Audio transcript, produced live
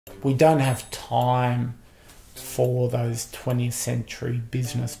we don't have time for those 20th century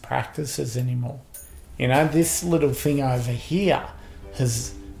business practices anymore. You know, this little thing over here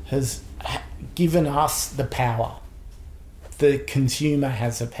has given us the power. The consumer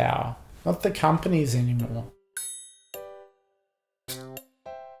has the power, not the companies anymore.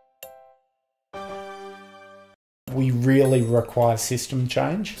 We really require system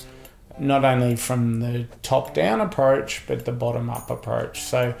change, not only from the top-down approach, but the bottom-up approach.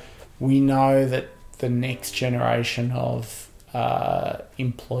 So we know that the next generation of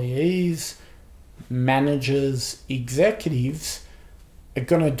employees, managers, executives are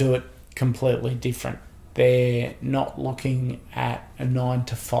going to do it completely different. They're not looking at a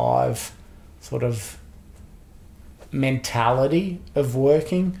 9-to-5 sort of mentality of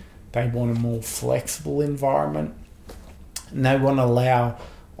working. They want a more flexible environment, and they want to allow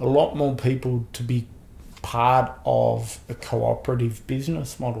a lot more people to be part of a cooperative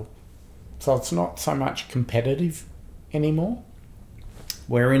business model. So it's not so much competitive anymore.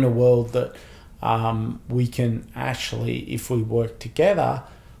 We're in a world that we can actually, if we work together,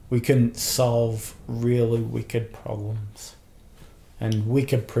 we can solve really wicked problems. And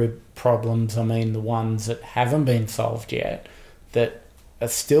wicked problems, I mean the ones that haven't been solved yet, that are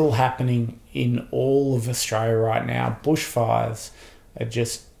still happening in all of Australia right now. Bushfires are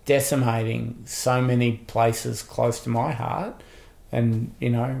just decimating so many places close to my heart. And, you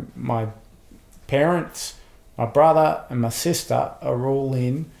know, my parents, my brother and my sister are all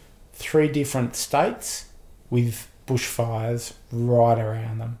in 3 different states with bushfires right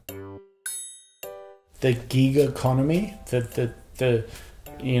around them. The gig economy, the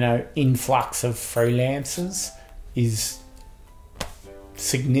you know, influx of freelancers is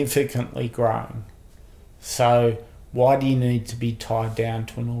significantly growing. So why do you need to be tied down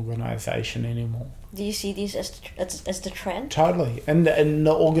to an organisation anymore? Do you see this as the trend? Totally. And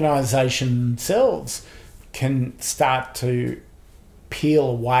the organisation themselves can start to peel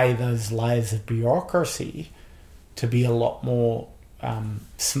away those layers of bureaucracy to be a lot more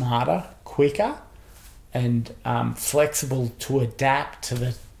smarter, quicker, and flexible to adapt to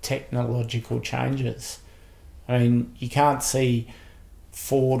the technological changes. I mean, you can't see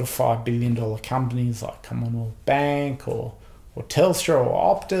 $4 to $5 billion companies like Commonwealth Bank or Telstra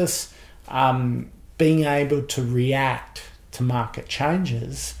or Optus being able to react to market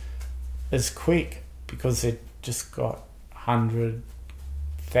changes as quick because they've just got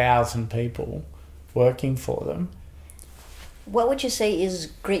 100,000 people working for them. What would you say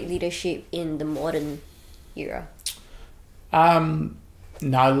is great leadership in the modern era?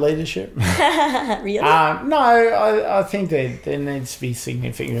 No leadership. Really? No, I think there needs to be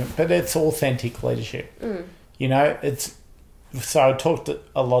significant, but it's authentic leadership. You know, so I talked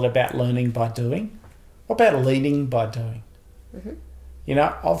a lot about learning by doing. What about leading by doing? Mm-hmm. You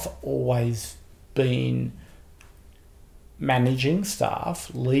know, I've always been managing staff,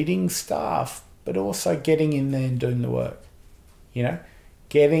 leading staff, but also getting in there and doing the work. You know,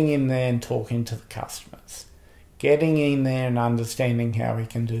 getting in there and talking to the customers, getting in there and understanding how we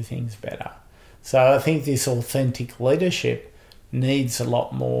can do things better. So I think this authentic leadership needs a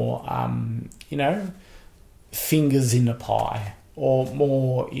lot more, you know, fingers in the pie, or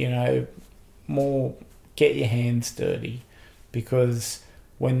more, you know, more get your hands dirty, because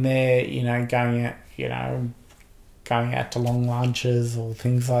when they're, you know, going out to long lunches or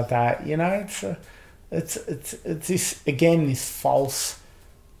things like that, you know, it's this, again, this false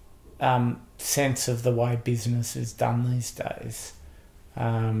sense of the way business is done these days.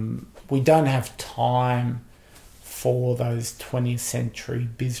 We don't have time for those 20th century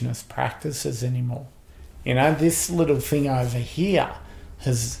business practices anymore. You know, this little thing over here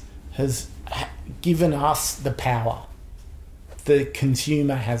has given us the power. The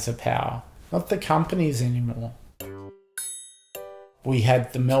consumer has the power, not the companies anymore. We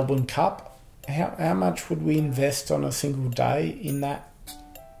had the Melbourne Cup. How much would we invest on a single day in that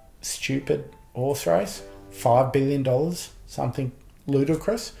stupid horse race? $5 billion, something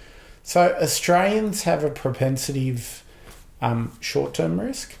ludicrous. So Australians have a propensity of short-term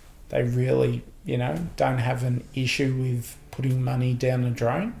risk. They really, you know, don't have an issue with putting money down the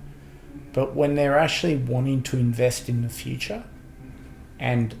drain. But when they're actually wanting to invest in the future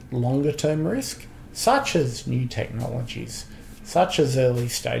and longer-term risk, such as new technologies, such as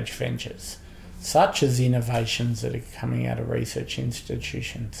early-stage ventures, such as innovations that are coming out of research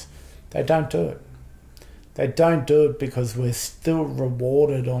institutions, they don't do it. They don't do it because we're still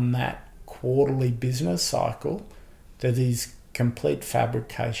rewarded on that quarterly business cycle that is complete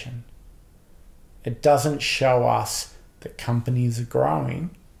fabrication. It doesn't show us that companies are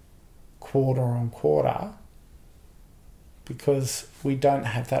growing quarter on quarter because we don't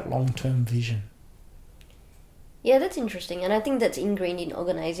have that long-term vision. Yeah, that's interesting, and I think that's ingrained in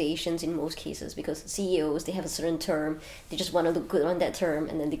organizations in most cases, because CEOs, they have a certain term, they just want to look good on that term,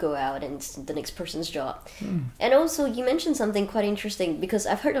 and then they go out and it's the next person's job. And also, you mentioned something quite interesting, because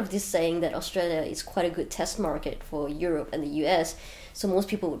I've heard of this saying that Australia is quite a good test market for Europe and the US, so most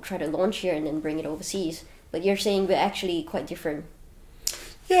people would try to launch here and then bring it overseas. But you're saying we're actually quite different.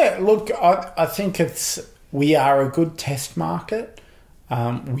 Yeah, look, I think we are a good test market.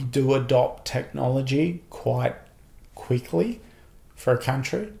 We do adopt technology quite quickly for a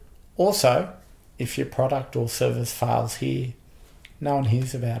country. Also, if your product or service fails here, no one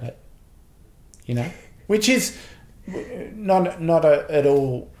hears about it, which is not at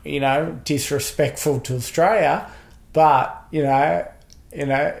all, disrespectful to Australia, but,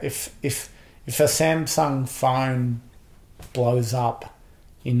 if a Samsung phone blows up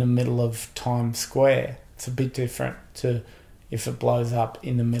in the middle of Times Square, it's a bit different to if it blows up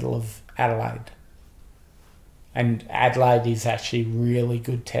in the middle of Adelaide. And Adelaide is actually a really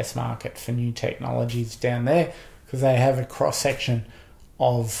good test market for new technologies down there, because they have a cross-section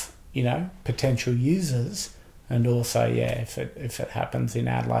of, potential users. And also, if it happens in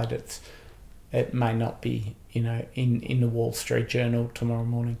Adelaide, it may not be, in the Wall Street Journal tomorrow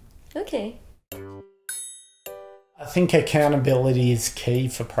morning. Okay. I think accountability is key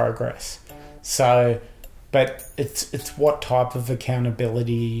for progress. But it's what type of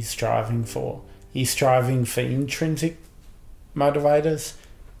accountability he's striving for. He's striving for intrinsic motivators,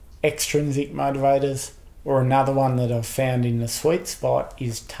 extrinsic motivators, or another one that I've found in the sweet spot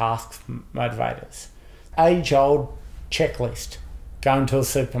is task motivators. Age-old checklist. Going to a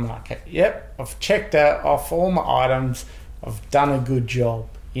supermarket. Yep, I've checked out off all my items. I've done a good job,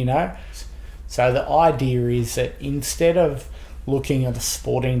 So the idea is that instead of looking at a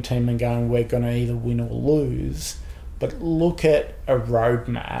sporting team and going, we're going to either win or lose, but look at a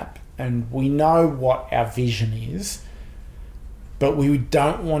roadmap, and we know what our vision is, but we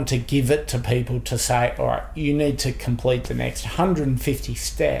don't want to give it to people to say, all right, you need to complete the next 150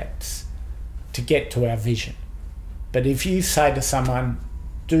 steps to get to our vision. But if you say to someone,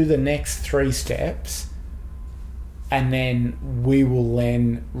 do the next 3 steps, and then we will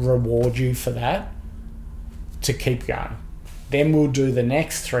then reward you for that to keep going. Then we'll do the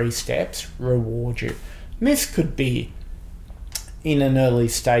next 3 steps, reward you. And this could be in an early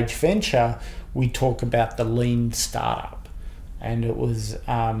stage venture. We talk about the lean startup, and it was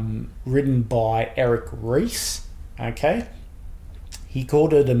written by Eric Ries. Okay, he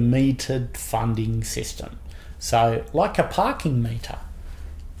called it a metered funding system. So like a parking meter,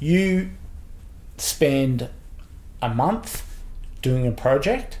 you spend a month doing a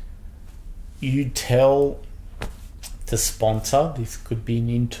project, you tell the sponsor, this could be an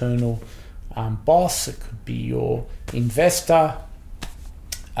internal boss, it could be your investor,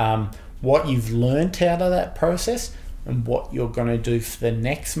 what you've learnt out of that process and what you're going to do for the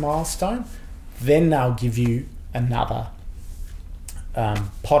next milestone. Then they'll give you another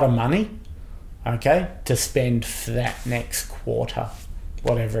pot of money, okay, to spend for that next quarter,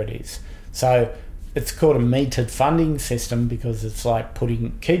 whatever it is. So it's called a metered funding system because it's like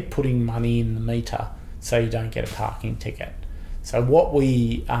keep putting money in the meter so you don't get a parking ticket. So what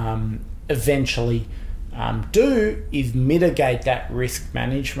we eventually do is mitigate that risk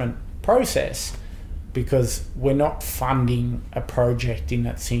management process, because we're not funding a project in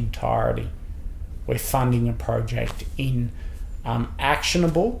its entirety. We're funding a project in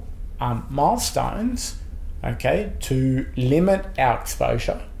actionable milestones, okay, to limit our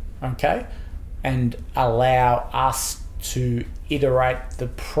exposure, okay, and allow us to iterate the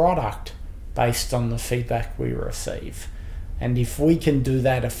product based on the feedback we receive. And if we can do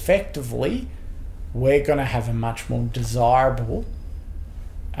that effectively, we're going to have a much more desirable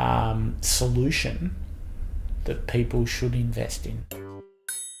solution that people should invest in.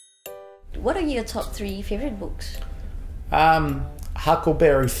 What are your top 3 favorite books?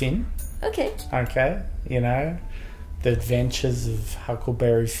 Huckleberry Finn. Okay. Okay, The Adventures of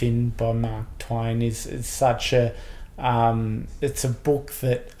Huckleberry Finn by Mark Twain is such a it's a book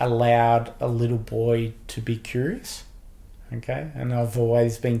that allowed a little boy to be curious, okay, and I've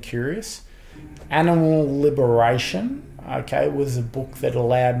always been curious. Animal Liberation, okay, was a book that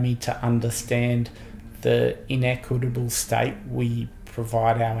allowed me to understand the inequitable state we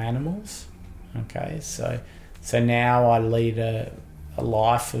provide our animals, okay, so now I lead a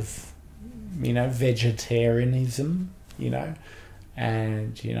life of vegetarianism,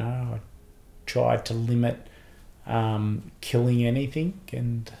 and I try to limit killing anything,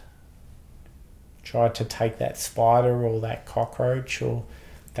 and try to take that spider or that cockroach or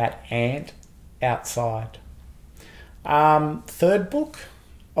that ant outside. Third book,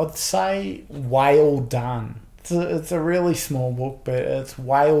 I'd say Whale Done. It's a really small book, but it's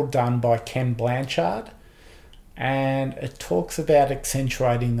Whale Done by Ken Blanchard. And it talks about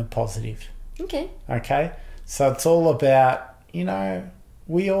accentuating the positive. Okay? So it's all about,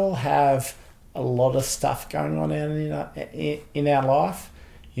 we all have a lot of stuff going on in our life.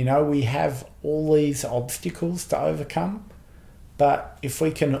 We have all these obstacles to overcome. But if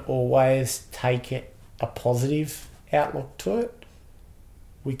we can always take a positive outlook to it,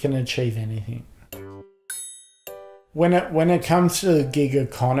 we can achieve anything. When it comes to the gig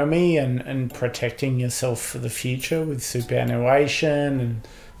economy and protecting yourself for the future with superannuation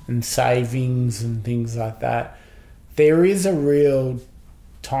and savings and things like that, there is a real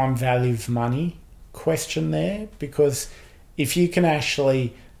time value of money question there, because if you can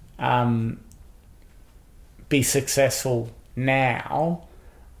actually be successful now,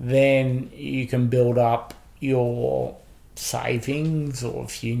 then you can build up your savings, or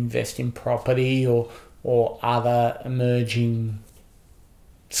if you invest in property or other emerging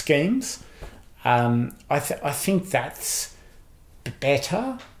schemes. I think that's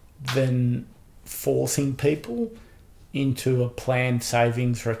better than forcing people into a planned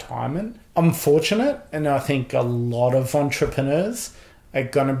savings retirement. I'm fortunate, and I think a lot of entrepreneurs are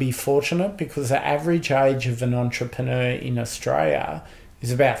going to be fortunate, because the average age of an entrepreneur in Australia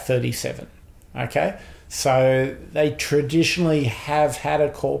is about 37. Okay? So they traditionally have had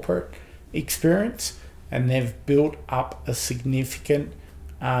a corporate experience, and they've built up a significant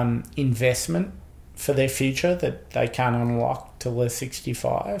investment for their future that they can't unlock till they're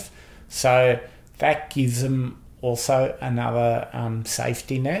 65. So that gives them also another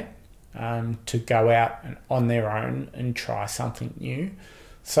safety net to go out on their own and try something new.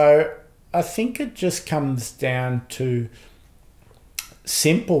 So I think it just comes down to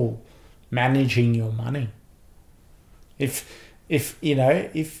simple managing your money. If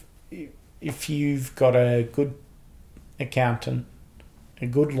you've got a good accountant, a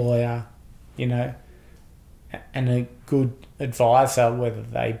good lawyer, and a good advisor, whether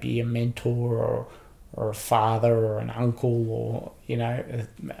they be a mentor or a father or an uncle or, a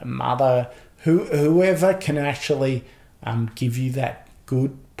mother, whoever can actually give you that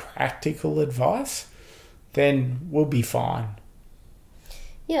good practical advice, then we'll be fine.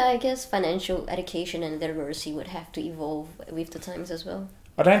 Yeah, I guess financial education and literacy would have to evolve with the times as well.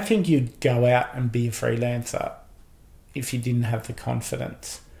 I don't think you'd go out and be a freelancer if you didn't have the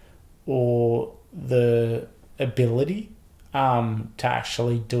confidence or the ability to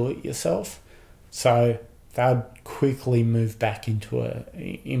actually do it yourself. So they'd quickly move back into a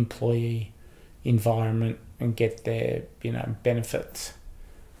employee environment and get their, benefits.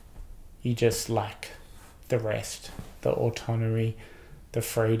 You just lack the rest, the autonomy, the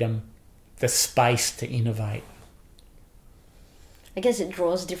freedom, the space to innovate. I guess it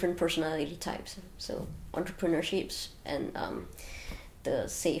draws different personality types. So entrepreneurships and the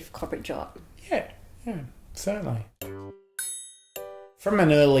safe corporate job. Yeah, certainly. From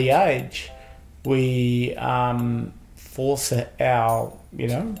an early age, we force our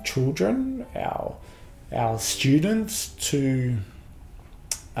children, our students to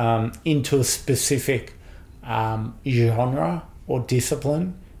into a specific genre or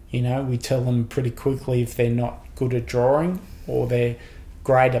discipline. We tell them pretty quickly if they're not good at drawing or they're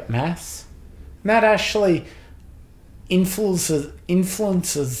great at maths. And that actually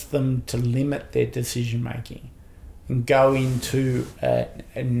influences them to limit their decision making and go into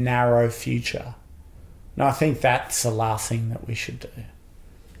a narrow future. And I think that's the last thing that we should do.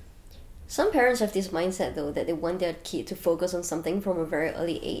 Some parents have this mindset, though, that they want their kid to focus on something from a very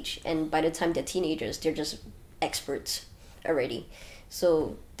early age, and by the time they're teenagers, they're just experts already.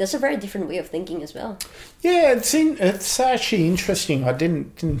 So that's a very different way of thinking as well. Yeah, it's actually interesting. I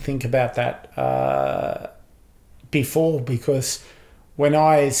didn't think about that before, because when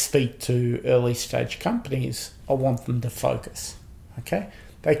I speak to early stage companies, I want them to focus. Okay,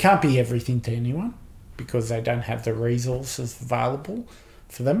 they can't be everything to anyone because they don't have the resources available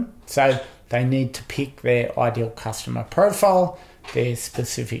for them. So they need to pick their ideal customer profile, their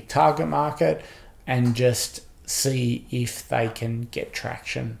specific target market, and just see if they can get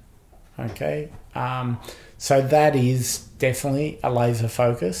traction. Okay, so that is definitely a laser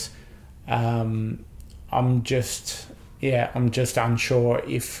focus. I'm just unsure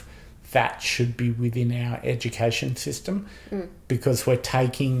if that should be within our education system, because we're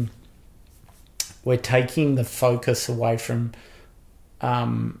taking the focus away from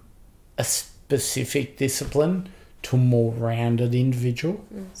a specific discipline to a more rounded individual.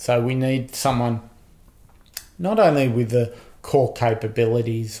 So we need someone not only with the core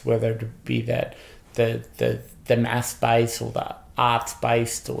capabilities, whether it be that the maths-based or the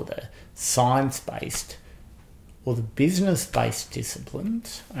arts-based or the science-based or the business-based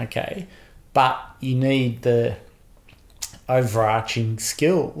disciplines, okay? But you need the overarching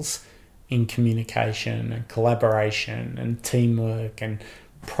skills in communication and collaboration and teamwork and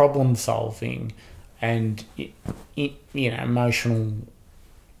problem solving and emotional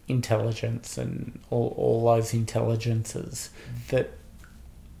intelligence and all those intelligences that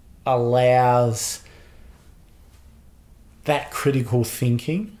allows that critical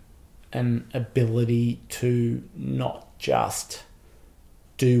thinking and ability to not just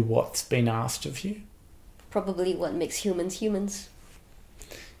do what's been asked of you. Probably what makes humans humans.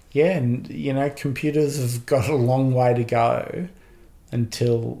 Yeah, and computers have got a long way to go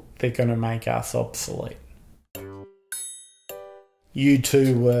until they're going to make us obsolete. You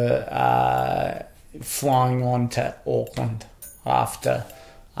two were flying on to Auckland after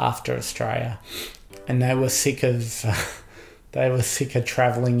Australia, and they were sick of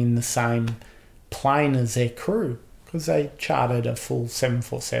travelling in the same plane as their crew because they chartered a full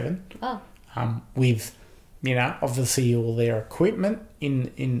 747. Oh. With obviously all their equipment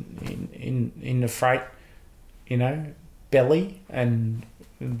in the freight, belly, and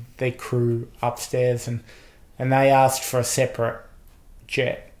their crew upstairs, and they asked for a separate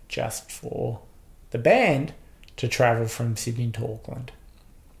jet just for the band to travel from Sydney to Auckland.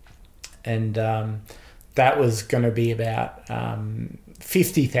 And that was going to be about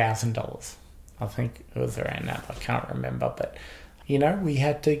 $50,000. I think it was around that. I can't remember, but we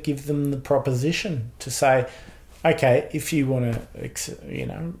had to give them the proposition to say, okay, if you want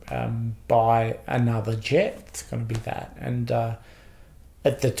to, buy another jet, it's going to be that. And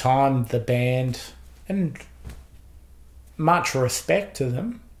at the time, the band, and much respect to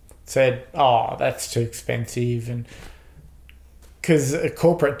them, said, oh, that's too expensive. And because a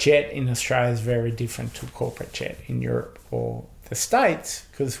corporate jet in Australia is very different to a corporate jet in Europe or the States,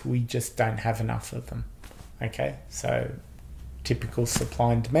 because we just don't have enough of them. Okay, so typical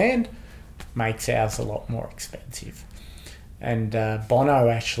supply and demand makes ours a lot more expensive. And Bono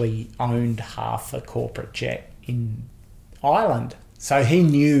actually owned half a corporate jet in Ireland, so he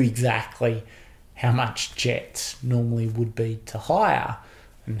knew exactly how much jets normally would be to hire,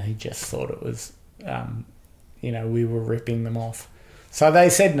 and he just thought it was, we were ripping them off. So they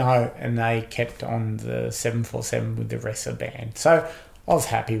said no, and they kept on the 747 with the rest of the band. So I was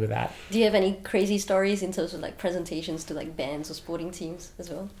happy with that. Do you have any crazy stories in terms of presentations to bands or sporting teams as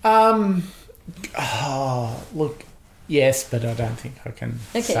well? Look, yes, but I don't think I can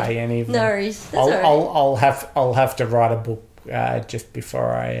say any of them. No worries. That's all right. I'll have to write a book just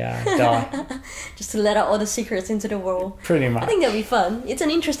before I die. Just to let out all the secrets into the world. Pretty much. I think that'll be fun. It's an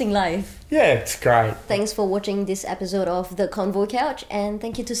interesting life. Yeah, it's great. Thanks for watching this episode of the Convo Couch, and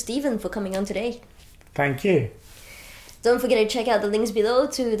thank you to Stephen for coming on today. Thank you. Don't forget to check out the links below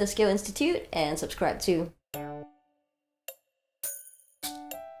to the Skill Institute and subscribe too.